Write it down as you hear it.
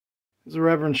This is the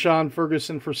Reverend Shawn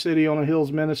Ferguson for City on the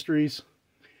Hills Ministries.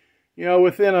 You know,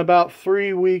 within about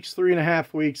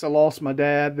 3.5 weeks, I lost my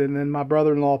dad, and then my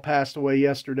brother-in-law passed away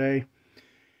yesterday.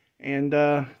 And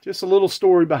just a little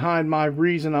story behind my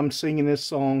reason I'm singing this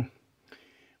song.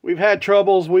 We've had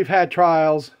troubles, we've had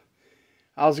trials.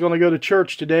 I was going to go to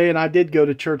church today, and I did go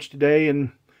to church today,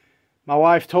 and my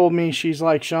wife told me, she's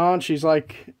like, Shawn, she's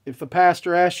like, if the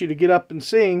pastor asked you to get up and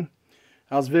sing,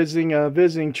 I was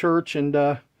visiting church,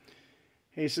 and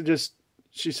he said,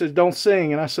 she said, don't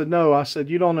sing. And I said, no. I said,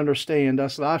 you don't understand. I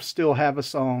said, I still have a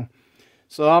song.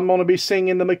 So I'm going to be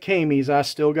singing the McCameys. I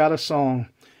still got a song.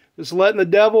 Just letting the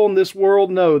devil in this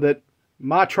world know that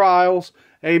my trials,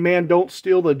 amen, don't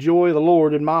steal the joy of the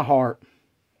Lord in my heart.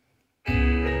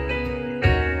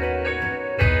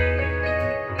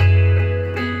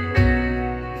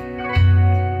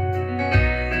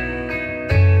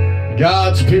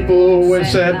 God's people went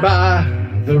sat by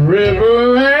the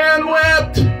river and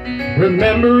wept,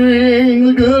 remembering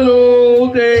the good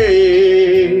old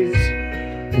days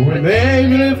when they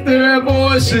lift their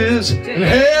voices in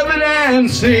heaven and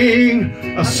sing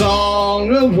a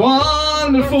song of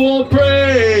wonderful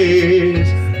praise.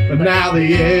 But now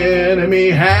the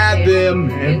enemy had them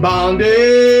in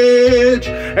bondage,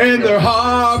 and their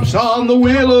harps on the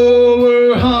willow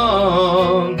were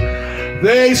hung.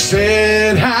 They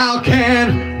said, how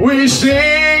can we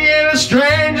sing in a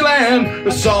strange land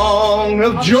a song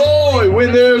of joy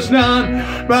when there's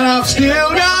none? But I've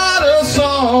still got a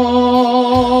song.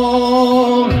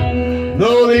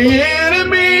 Though the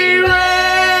enemy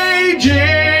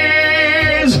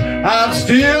rages, I've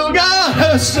still got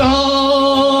a song.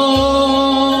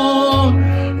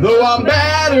 Though I'm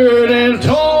battered and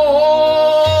torn,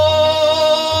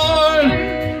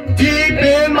 deep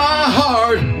in my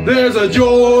heart there's a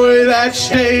joy that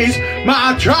stays.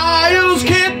 My trials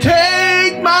can't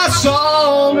take my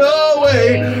song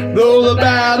away. Though the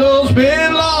battle's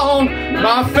been long,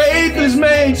 my faith is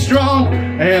made strong,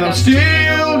 and I've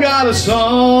still got a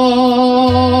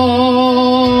song.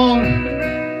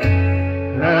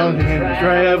 I'm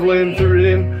traveling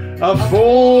through a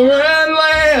foreign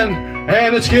land,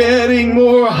 and it's getting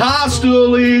more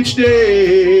hostile each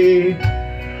day.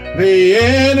 The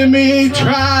enemy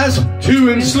tries to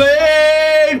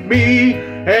enslave me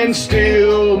and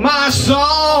steal my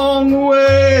song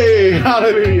away.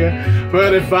 Hallelujah.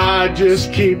 But if I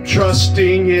just keep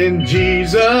trusting in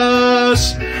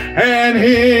Jesus and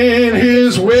in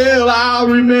His will I'll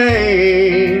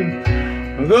remain,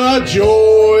 the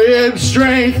joy and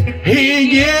strength He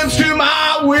gives to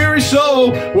my weary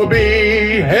soul will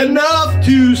be enough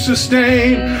to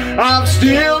sustain. I've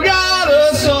still got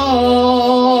a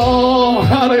song.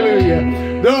 Hallelujah.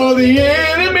 Though the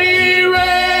enemy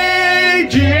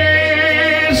rages,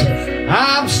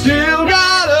 I've still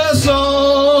got a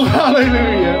song.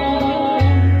 Hallelujah.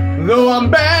 Though I'm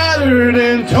battered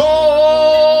and torn,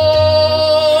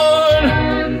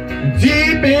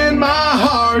 deep in my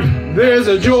heart there's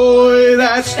a joy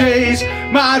that stays.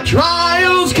 My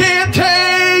trials can't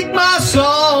take my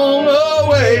song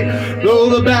away. Though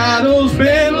the battle's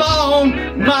been long,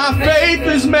 my faith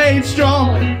is made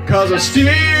strong, 'cause I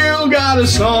still got a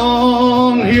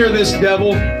song. Hear this,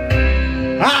 devil.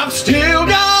 I've still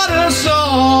got a song.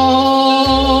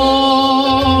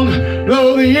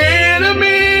 Though the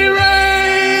enemy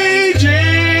rages,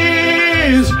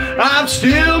 I've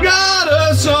still got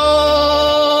a song.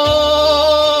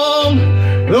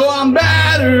 Though I'm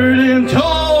battered and torn,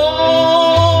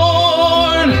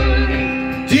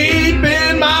 deep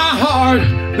in my heart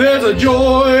there's a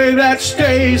joy that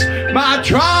stays. My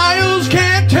trials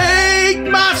can't take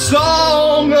my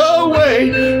song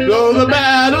away. Though the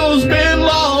battle's been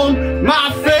long,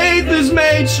 my faith is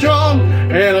made strong,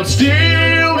 and I've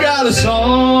still got a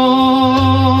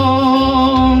song.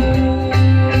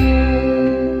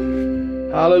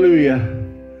 Hallelujah.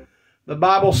 The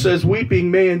Bible says weeping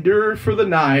may endure for the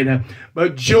night,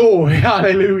 but joy,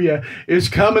 hallelujah, is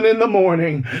coming in the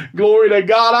morning. Glory to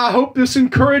God. I hope this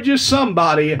encourages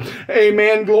somebody.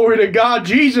 Amen. Glory to God.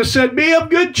 Jesus said, be of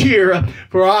good cheer,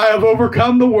 for I have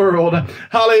overcome the world.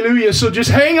 Hallelujah. So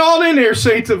just hang on in there,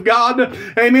 saints of God.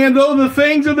 Amen. Though the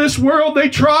things of this world, they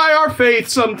try our faith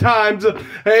sometimes.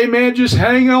 Amen. Just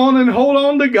hang on and hold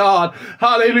on to God.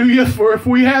 Hallelujah. For if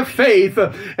we have faith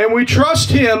and we trust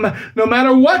Him, no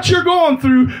matter what you're going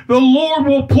through, the Lord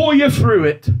will pull you through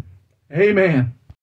it. Amen.